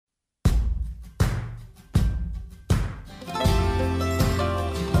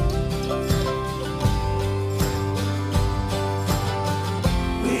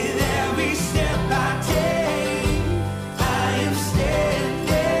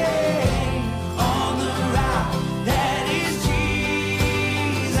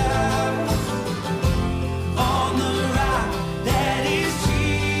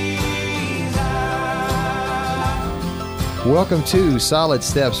Welcome to Solid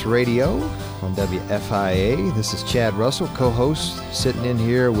Steps Radio on WFIA. This is Chad Russell, co-host, sitting in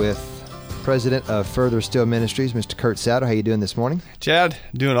here with President of Further Still Ministries, Mr. Kurt Satter. How you doing this morning? Chad,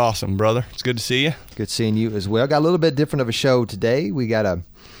 doing awesome, brother. It's good to see you. Good seeing you as well. Got a little bit different of a show today. We got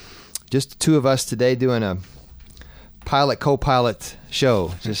just the two of us today doing a co-pilot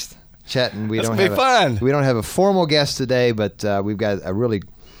show, just chatting. We don't have a formal guest today, but we've got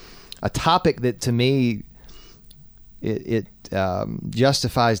a topic that to me it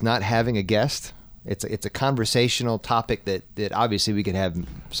justifies not having a guest. It's a conversational topic that obviously we could have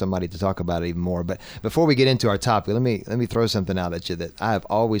somebody to talk about it even more. But before we get into our topic, let me throw something out at you that I have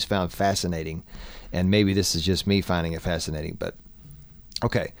always found fascinating, and maybe this is just me finding it fascinating. But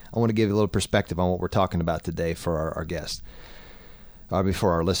okay, I want to give you a little perspective on what we're talking about today for our guests, or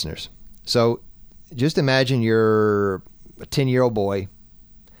before our listeners. So just imagine you're a 10-year-old boy,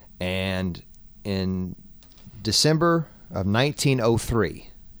 and in December of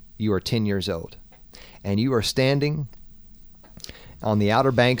 1903, you are 10 years old, and you are standing on the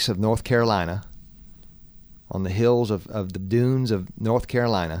outer banks of North Carolina, on the hills of the dunes of North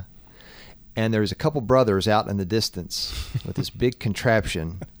Carolina, and there's a couple brothers out in the distance with this big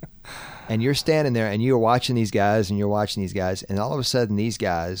contraption, and you're standing there, and you're watching these guys, and all of a sudden these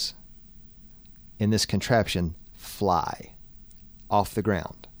guys in this contraption fly off the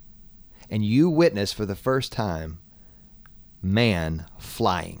ground. And you witness for the first time man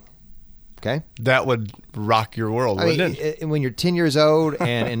flying. Okay? That would rock your world, wouldn't it? When you're 10 years old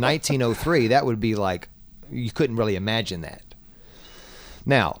and in 1903, that would be like, you couldn't really imagine that.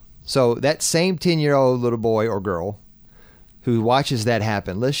 Now, so that same 10-year-old little boy or girl who watches that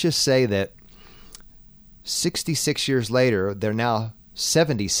happen, let's just say that 66 years later, they're now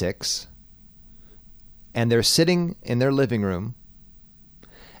 76, and they're sitting in their living room,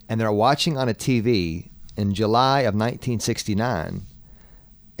 and they're watching on a TV in July of 1969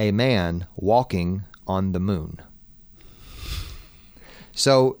 a man walking on the moon.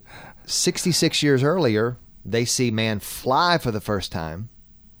 So 66 years earlier, they see man fly for the first time,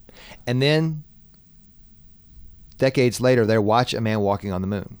 and then decades later, they watch a man walking on the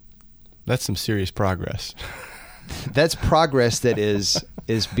moon. That's some serious progress. That's progress that is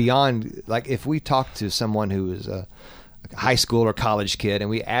beyond, like if we talk to someone who is a high school or college kid and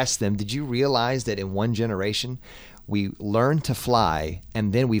we ask them, did you realize that in one generation we learned to fly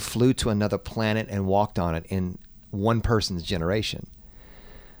and then we flew to another planet and walked on it in one person's generation?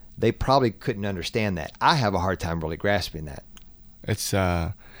 They probably couldn't understand that. I have a hard time really grasping that. It's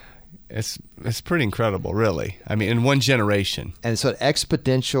pretty incredible, really. I mean, in one generation. And so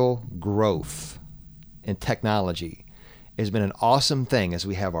exponential growth in technology has been an awesome thing as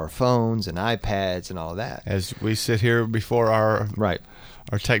we have our phones and iPads and all of that. As we sit here before our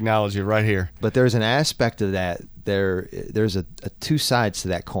technology right here. But there's an aspect of that. There's a two sides to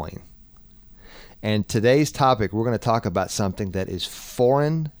that coin. And today's topic, we're going to talk about something that is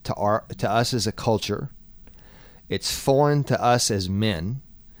foreign to us as a culture. It's foreign to us as men.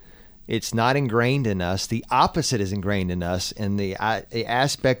 It's not ingrained in us. The opposite is ingrained in us in the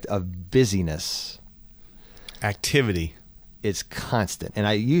aspect of busyness. Activity. It's constant. And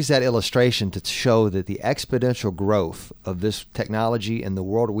I use that illustration to show that the exponential growth of this technology and the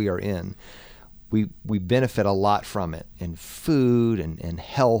world we are in, we benefit a lot from it in food and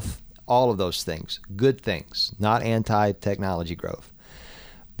health, all of those things, good things, not anti-technology growth.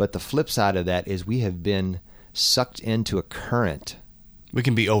 But the flip side of that is we have been sucked into a current. We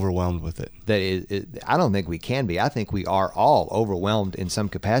can be overwhelmed with it. I don't think we can be. I think we are all overwhelmed in some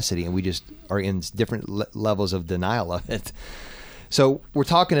capacity, and we just are in different levels of denial of it. So we're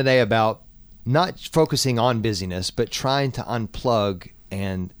talking today about not focusing on busyness, but trying to unplug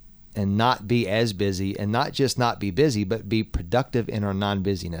and not be as busy, and not just not be busy, but be productive in our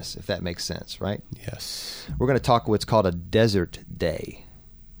non-busyness, if that makes sense, right? Yes. We're going to talk what's called a desert day.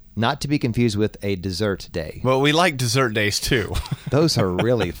 Not to be confused with a dessert day. Well, we like dessert days too. Those are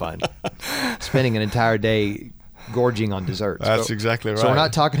really fun. Spending an entire day gorging on desserts. That's exactly right. So we're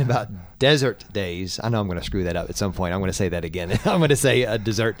not talking about desert days. I know I'm going to screw that up at some point. I'm going to say that again. I'm going to say a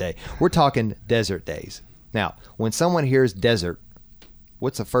dessert day. We're talking desert days. Now, when someone hears desert,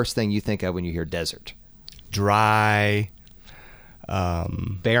 what's the first thing you think of when you hear desert? Dry.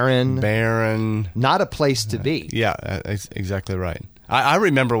 Barren. Not a place to be. Yeah, that's exactly right. I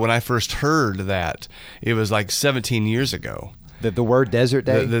remember when I first heard that, it was like 17 years ago. The word desert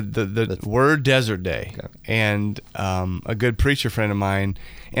day? The word desert day. Okay. And a good preacher friend of mine,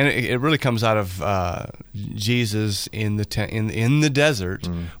 and it really comes out of Jesus in the desert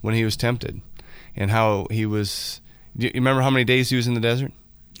when he was tempted, and how he was. Do you remember how many days he was in the desert?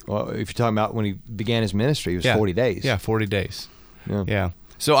 Well, if you're talking about when he began his ministry, it was 40 days. Yeah, 40 days. Yeah.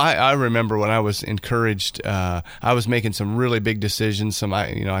 So I remember when I was encouraged, I was making some really big decisions.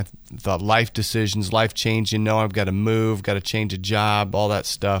 I thought life decisions, life changing. I've got to move, got to change a job, all that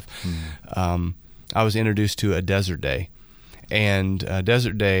stuff. I was introduced to a desert day, and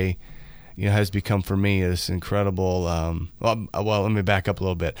Desert Day, has become for me this incredible. Well, let me back up a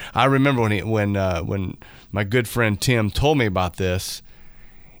little bit. I remember when my good friend Tim told me about this.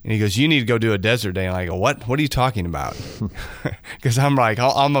 And he goes, "You need to go do a desert day." And I go, "What? What are you talking about?" Because I'm like,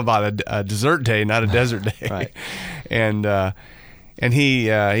 I'm about a dessert day, not a desert day. Right. And he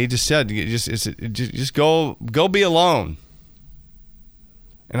just said, just go be alone.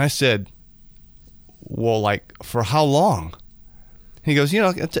 And I said, "Well, like for how long?" He goes,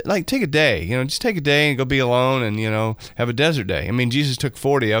 like take a day. Just take a day and go be alone, and have a desert day. I mean, Jesus took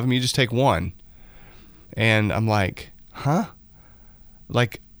 40 of them. You just take one. And I'm like, huh?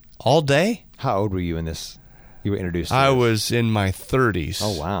 Like. All day? How old were you in this? You were introduced to I this? was in my 30s.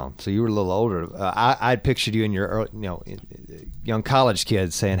 Oh, wow. So you were a little older. I'd pictured you in your early, young college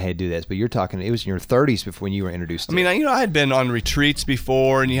kids saying, "Hey, do this." But you're talking, it was in your 30s before when you were introduced to it. I had been on retreats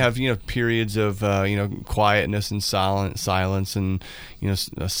before, and you have, periods of, quietness and silence and,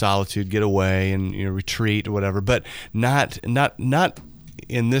 solitude, get away and, retreat or whatever. But not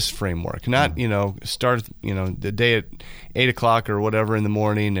in this framework, not start the day at 8 o'clock or whatever in the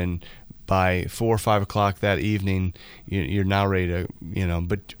morning, and by 4 or 5 o'clock that evening you're now ready to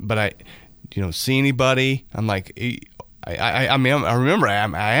but I see anybody. I'm like, I remember I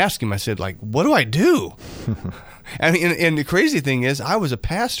asked him, I said, like, what do I do? And the crazy thing is, I was a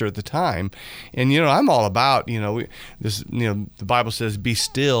pastor at the time, and I'm all about this. The Bible says, "Be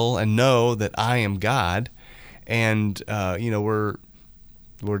still and know that I am God," and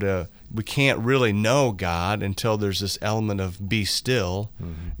we can't really know God until there's this element of be still.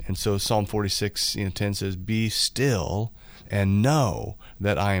 Mm-hmm. And so Psalm 46:10 says, "Be still and know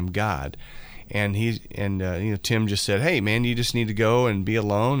that I am God." And Tim just said, "Hey man, you just need to go and be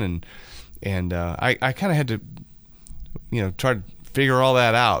alone." And I kind of had to try to figure all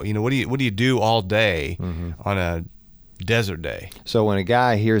that out. What do you do all day on a desert day? So when a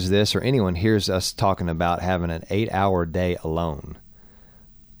guy hears this, or anyone hears us talking about having an 8-hour day alone,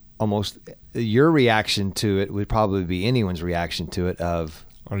 almost your reaction to it would probably be anyone's reaction to it of,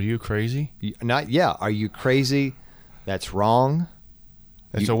 "Are you crazy?" Are you crazy? That's wrong.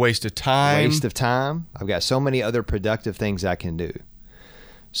 It's a waste of time. Waste of time. I've got so many other productive things I can do.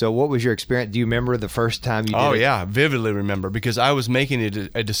 So what was your experience? Do you remember the first time you did it? Oh, yeah, vividly remember, because I was making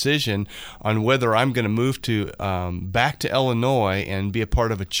a decision on whether I'm going to move to back to Illinois and be a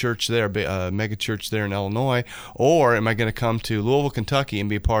part of a church there, a mega church there in Illinois, or am I going to come to Louisville, Kentucky and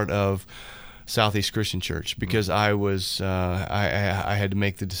be a part of Southeast Christian Church, because I was I had to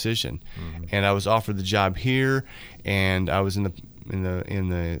make the decision. And I was offered the job here, and I was in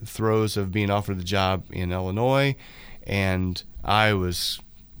the throes of being offered the job in Illinois, and I was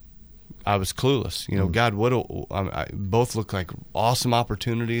clueless. God, both look like awesome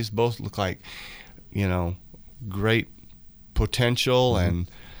opportunities. Both look like, great potential. And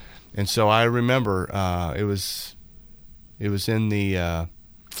so I remember it was in the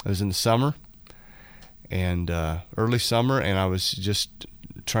summer, and early summer, and I was just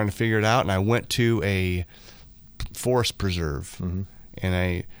trying to figure it out. And I went to a forest preserve, and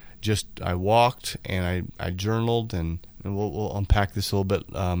I walked and I journaled, and we'll unpack this a little bit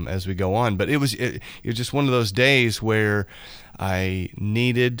as we go on. But it was just one of those days where I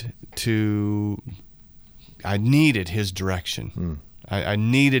needed His direction. I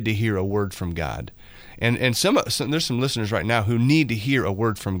needed to hear a word from God. And there's some listeners right now who need to hear a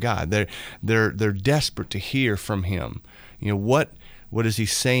word from God. They're desperate to hear from Him. What is He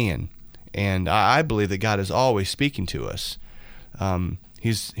saying? And I believe that God is always speaking to us.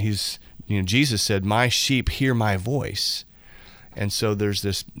 He's Jesus said, "My sheep hear my voice." And so there's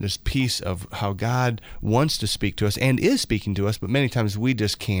this piece of how God wants to speak to us and is speaking to us, but many times we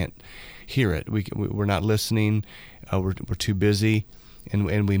just can't hear it. We're not listening. We're too busy,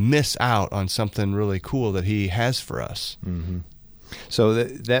 and we miss out on something really cool that He has for us. Mm-hmm. So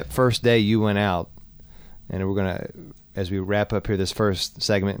that first day you went out, and we're going to, as we wrap up here this first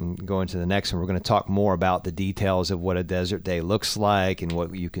segment and go into the next one, we're going to talk more about the details of what a desert day looks like and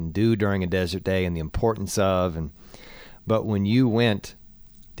what you can do during a desert day and the importance of. But when you went,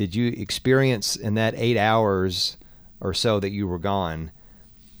 did you experience in that 8 hours or so that you were gone,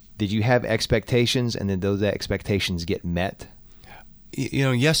 did you have expectations, and did those expectations get met?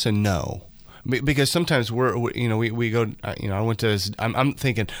 Yes and no. Because sometimes we go, I went to this, I'm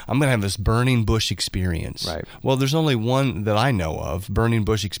thinking, I'm going to have this burning bush experience. Right. Well, there's only one that I know of, burning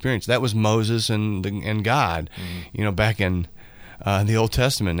bush experience. That was Moses and God, back in the Old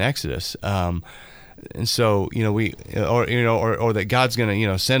Testament, in Exodus. And so, or that God's going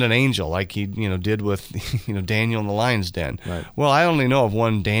to, send an angel like he, did with, Daniel in the lion's den. Right. Well, I only know of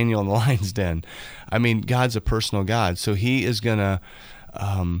one Daniel in the lion's den. I mean, God's a personal God. So he is going to,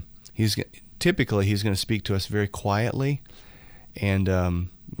 typically he's going to speak to us very quietly. And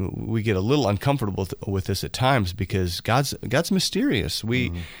we get a little uncomfortable with this at times because God's mysterious.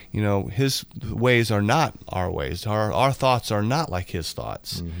 We, his ways are not our ways. Our thoughts are not like his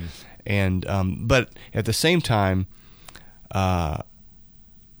thoughts. Mm-hmm. And but at the same time,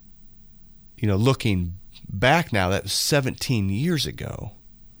 looking back now, that was 17 years ago,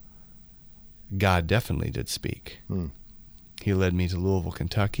 God definitely did speak. Mm. He led me to Louisville,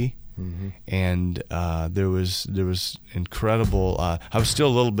 Kentucky, and there was incredible. I was still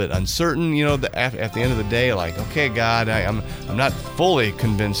a little bit uncertain, at the end of the day, like, okay, God, I'm not fully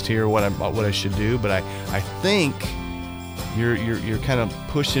convinced here what I should do, but I think you're kind of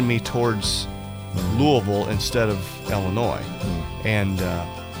pushing me towards Louisville instead of Illinois, and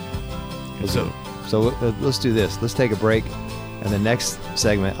so let's do this. Let's take a break, and the next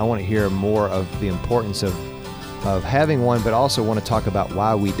segment, I want to hear more of the importance of having one, but also want to talk about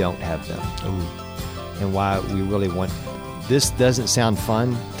why we don't have them. Ooh. And why we really want. This doesn't sound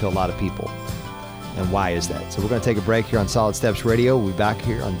fun to a lot of people, and why is that? So we're going to take a break here on Solid Steps Radio. We'll be back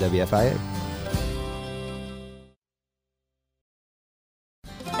here on WFIA.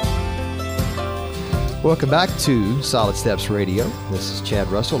 Welcome back to Solid Steps Radio. This is Chad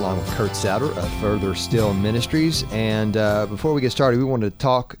Russell along with Kurt Souter of Further Still Ministries. And before we get started, we wanted to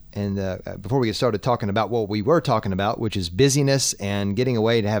talk, and before we get started talking about what we were talking about, which is busyness and getting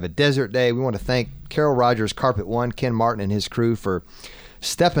away to have a desert day, we want to thank Carol Rogers, Carpet One, Ken Martin, and his crew for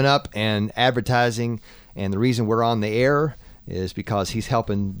stepping up and advertising. And the reason we're on the air is because he's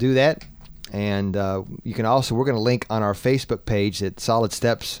helping do that. And you can also, we're going to link on our Facebook page at Solid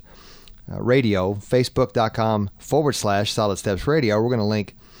Steps Radio, facebook.com/Solid Steps Radio. We're going to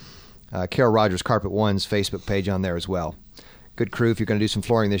link Carol Rogers Carpet One's Facebook page on there as well. Good crew. If you're going to do some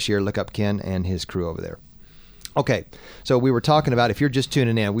flooring this year, look up Ken and his crew over there. Okay, so we were talking about, if you're just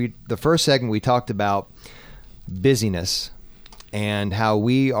tuning in, the first segment we talked about busyness and how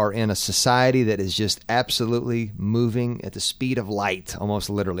we are in a society that is just absolutely moving at the speed of light, almost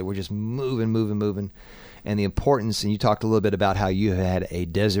literally. We're just moving. And the importance, and you talked a little bit about how you had a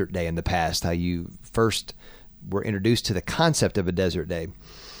desert day in the past, how you first were introduced to the concept of a desert day.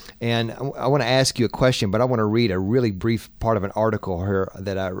 And I want to ask you a question, but I want to read a really brief part of an article here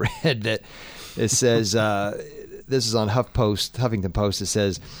that I read that it says, this is on Huffington Post. It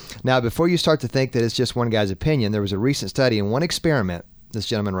says, now, before you start to think that it's just one guy's opinion, there was a recent study in one experiment, this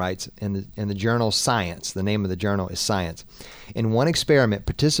gentleman writes, in the journal Science. The name of the journal is Science. In one experiment,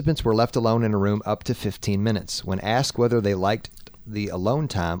 participants were left alone in a room up to 15 minutes. When asked whether they liked the alone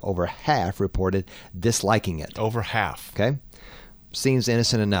time, over half reported disliking it. Over half. Okay? Seems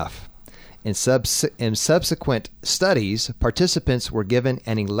innocent enough. In subsequent studies, participants were given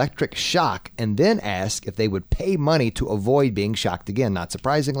an electric shock and then asked if they would pay money to avoid being shocked again. Not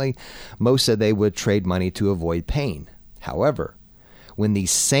surprisingly, most said they would trade money to avoid pain. However, when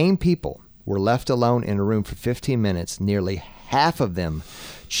these same people were left alone in a room for 15 minutes, nearly half of them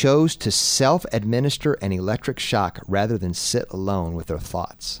chose to self-administer an electric shock rather than sit alone with their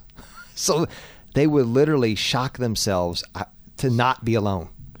thoughts. So they would literally shock themselves to not be alone.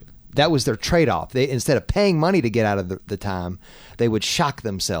 That was their trade-off. They, instead of paying money to get out of the time, they would shock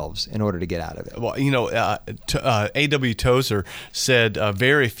themselves in order to get out of it. Well, A.W. Tozer said,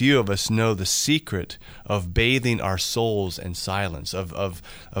 very few of us know the secret of bathing our souls in silence, of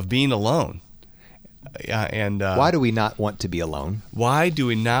being alone. And why do we not want to be alone? Why do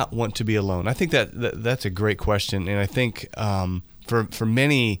we not want to be alone? I think that's a great question, and I think for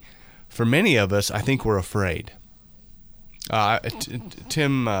many of us, I think we're afraid.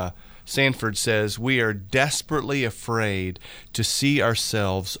 Tim Sanford says, we are desperately afraid to see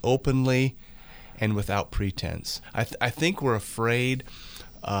ourselves openly and without pretense. I think we're afraid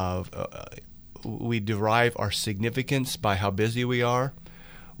of, we derive our significance by how busy we are.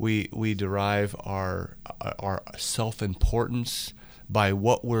 We derive our self-importance by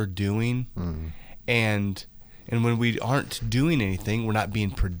what we're doing. Mm-hmm. And when we aren't doing anything, we're not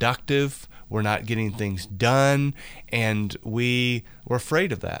being productive. We're not getting things done, and we're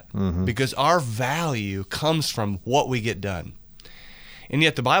afraid of that because our value comes from what we get done. And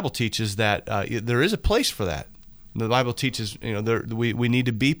yet the Bible teaches that there is a place for that. The Bible teaches, we need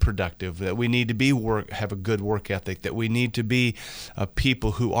to be productive, that we need to have a good work ethic, that we need to be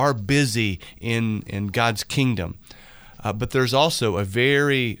people who are busy in God's kingdom. But there's also a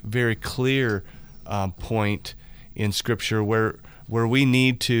very, very clear point in Scripture where we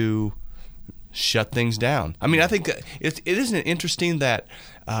need to shut things down. I mean, I think it isn't it interesting that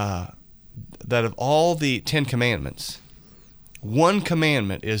of all the 10 commandments, one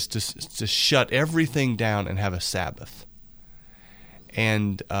commandment is to shut everything down and have a Sabbath.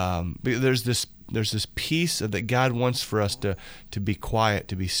 And there's this piece that God wants for us to be quiet,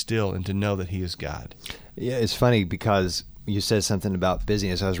 to be still, and to know that He is God. Yeah, it's funny because you said something about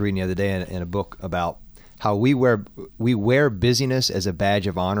busyness. I was reading the other day in a book about how we wear busyness as a badge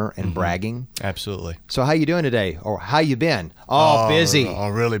of honor and bragging. Absolutely. So how you doing today? Or how you been? Oh, busy. Oh,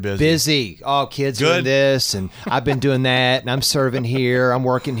 really busy. Busy. Oh, kids doing this, and I've been doing that, and I'm serving here, I'm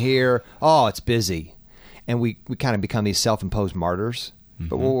working here. Oh, it's busy. And we kind of become these self-imposed martyrs. Mm-hmm.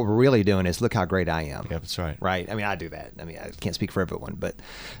 But what we're really doing is, look how great I am. Yeah, that's right. Right? I mean, I do that. I mean, I can't speak for everyone, but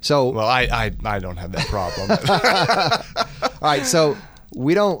so... Well, I don't have that problem. All right, so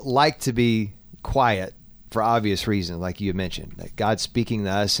we don't like to be quiet for obvious reasons, like you mentioned, that God's speaking to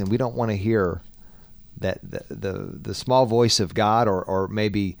us, and we don't want to hear that the small voice of God, or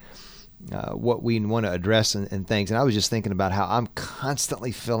maybe what we want to address and things. And I was just thinking about how I'm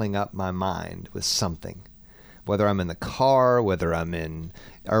constantly filling up my mind with something, whether I'm in the car, whether I'm in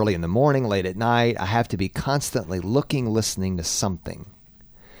early in the morning, late at night. I have to be constantly listening to something.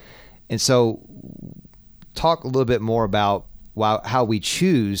 And so, talk a little bit more about how we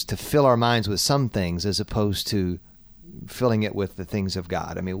choose to fill our minds with some things as opposed to filling it with the things of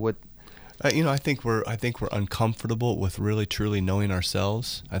God. I mean, what? I think we're uncomfortable with really truly knowing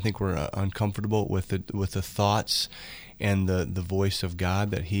ourselves. I think we're uncomfortable with the thoughts and the voice of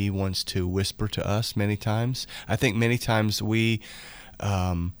God that He wants to whisper to us many times. I think many times we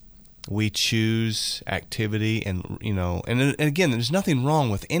choose activity, and again, there's nothing wrong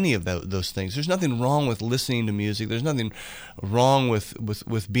with any of those things. There's nothing wrong with listening to music. There's nothing wrong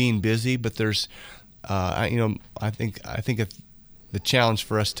with being busy. But there's, I think the challenge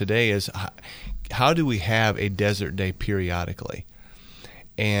for us today is how do we have a desert day periodically,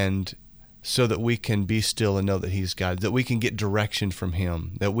 and so that we can be still and know that He's God, that we can get direction from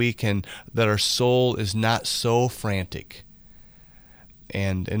Him, that our soul is not so frantic.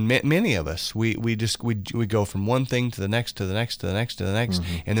 And many of us, we go from one thing to the next, to the next, to the next, to the next,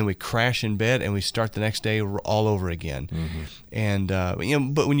 and then we crash in bed and we start the next day all over again. And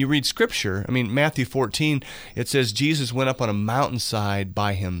but when you read Scripture, I mean, Matthew 14, it says Jesus went up on a mountainside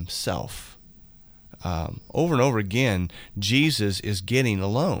by Himself. Over and over again, Jesus is getting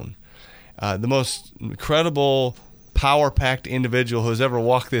alone. The most incredible, power-packed individual who's ever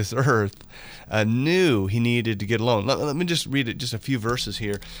walked this earth knew he needed to get alone. Let me just read just a few verses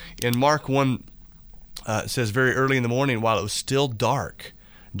here. In Mark 1, it says, very early in the morning, while it was still dark,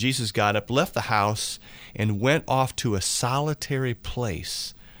 Jesus got up, left the house, and went off to a solitary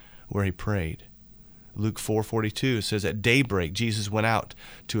place where He prayed. Luke 4:42 says, at daybreak, Jesus went out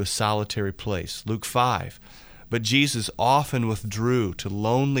to a solitary place. Luke 5, but Jesus often withdrew to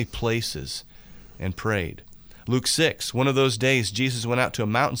lonely places and prayed. Luke 6, one of those days, Jesus went out to a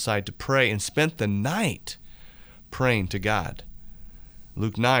mountainside to pray and spent the night praying to God.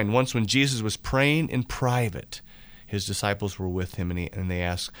 Luke 9, once when Jesus was praying in private, His disciples were with Him, and they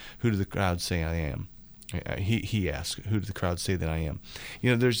asked, who do the crowd say I am? He asked, who do the crowd say that I am?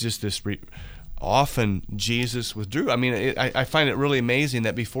 There's just this... Often Jesus withdrew. I mean, I find it really amazing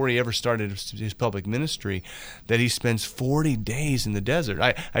that before He ever started His public ministry, that He spends 40 days in the desert.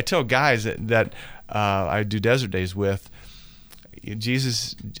 I tell guys that I do desert days with,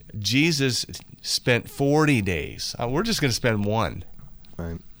 Jesus spent 40 days. We're just going to spend one.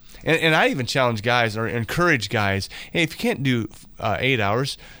 Right. And I even challenge guys or encourage guys, hey, if you can't do 8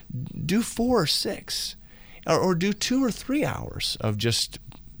 hours, do 4 or 6. Or do 2 or 3 hours of just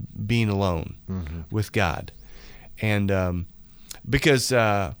being alone with God. And because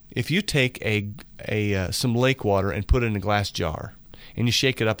if you take some lake water and put it in a glass jar and you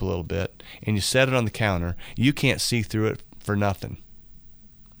shake it up a little bit and you set it on the counter, you can't see through it for nothing.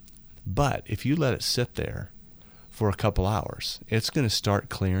 But if you let it sit there for a couple hours, it's going to start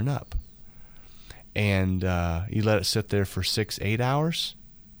clearing up. And you let it sit there for 6-8 hours,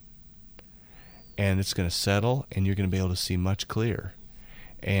 and it's going to settle, and you're going to be able to see much clearer.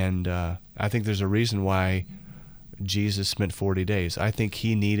 And I think there's a reason why Jesus spent 40 days. I think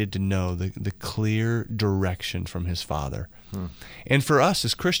He needed to know the clear direction from His Father. And for us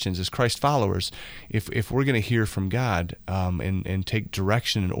as Christians, as Christ followers, if we're going to hear from God and take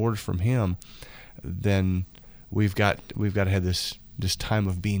direction and order from Him, then we've got to have this time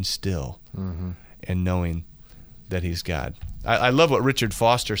of being still and knowing that He's God. I love what Richard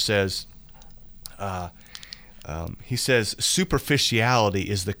Foster says. He says, superficiality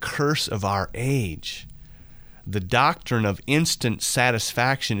is the curse of our age. The doctrine of instant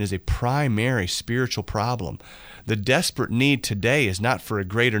satisfaction is a primary spiritual problem. The desperate need today is not for a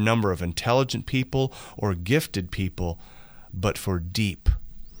greater number of intelligent people or gifted people, but for deep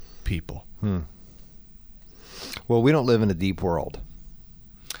people. Well, we don't live in a deep world,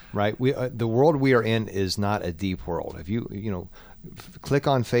 right? The world we are in is not a deep world. If you click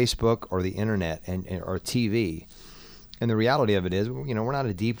on Facebook or the internet or TV, and the reality of it is, we're not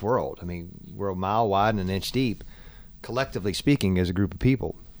a deep world. I mean, we're a mile wide and an inch deep, collectively speaking, as a group of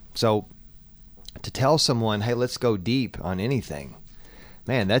people. So to tell someone, hey, let's go deep on anything,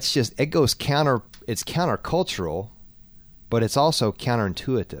 man, it's countercultural, but it's also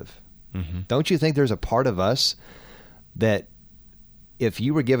counterintuitive. Don't you think there's a part of us that if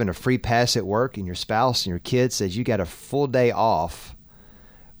you were given a free pass at work and your spouse and your kids says you got a full day off,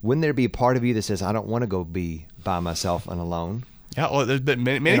 wouldn't there be a part of you that says, I don't want to go be by myself and alone? Yeah, well, there's been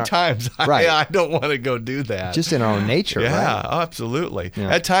many times I don't want to go do that. Just in our own nature, right? Yeah, absolutely. Yeah.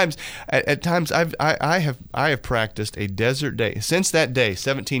 At times, I have practiced a desert day. Since that day,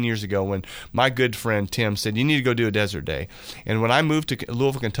 17 years ago, when my good friend Tim said, you need to go do a desert day. And when I moved to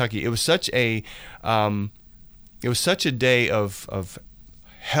Louisville, Kentucky, it was such a day of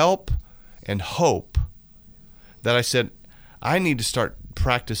help and hope that I said, I need to start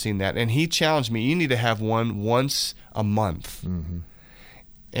practicing that. And he challenged me, you need to have one once a month.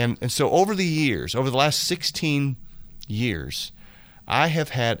 And so over the last 16 years, I have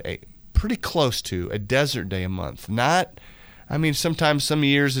had a pretty close to a desert day a month. Sometimes some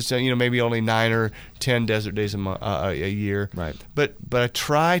years it's maybe only 9 or 10 desert days a year. Right. But I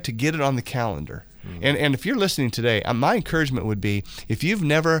try to get it on the calendar. And if you're listening today, my encouragement would be, if you've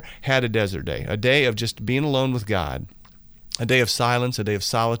never had a desert day, a day of just being alone with God, a day of silence, a day of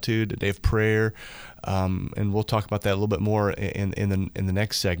solitude, a day of prayer, and we'll talk about that a little bit more in the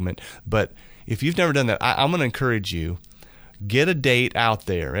next segment. But if you've never done that, I'm going to encourage you, get a date out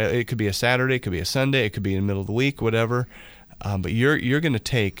there. It could be a Saturday, it could be a Sunday, it could be in the middle of the week, whatever. But you're going to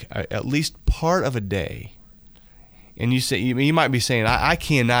take at least part of a day. And you might be saying, I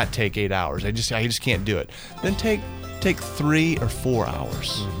cannot take 8 hours. I just can't do it. Then take 3 or 4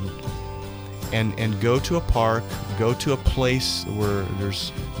 hours. And go to a park, go to a place where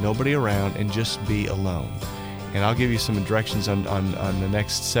there's nobody around, and just be alone. And I'll give you some directions on the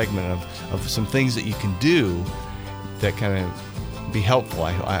next segment of some things that you can do that kind of be helpful,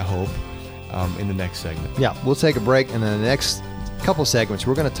 I hope, in the next segment. Yeah, we'll take a break, and in the next couple segments,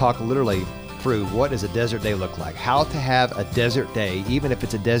 we're going to talk literally through what does a desert day look like, how to have a desert day, even if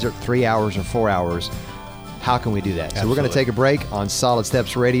it's a desert 3 hours or 4 hours. How can we do that? Absolutely. So we're going to take a break on Solid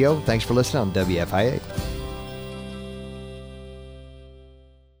Steps Radio. Thanks for listening on WFIA.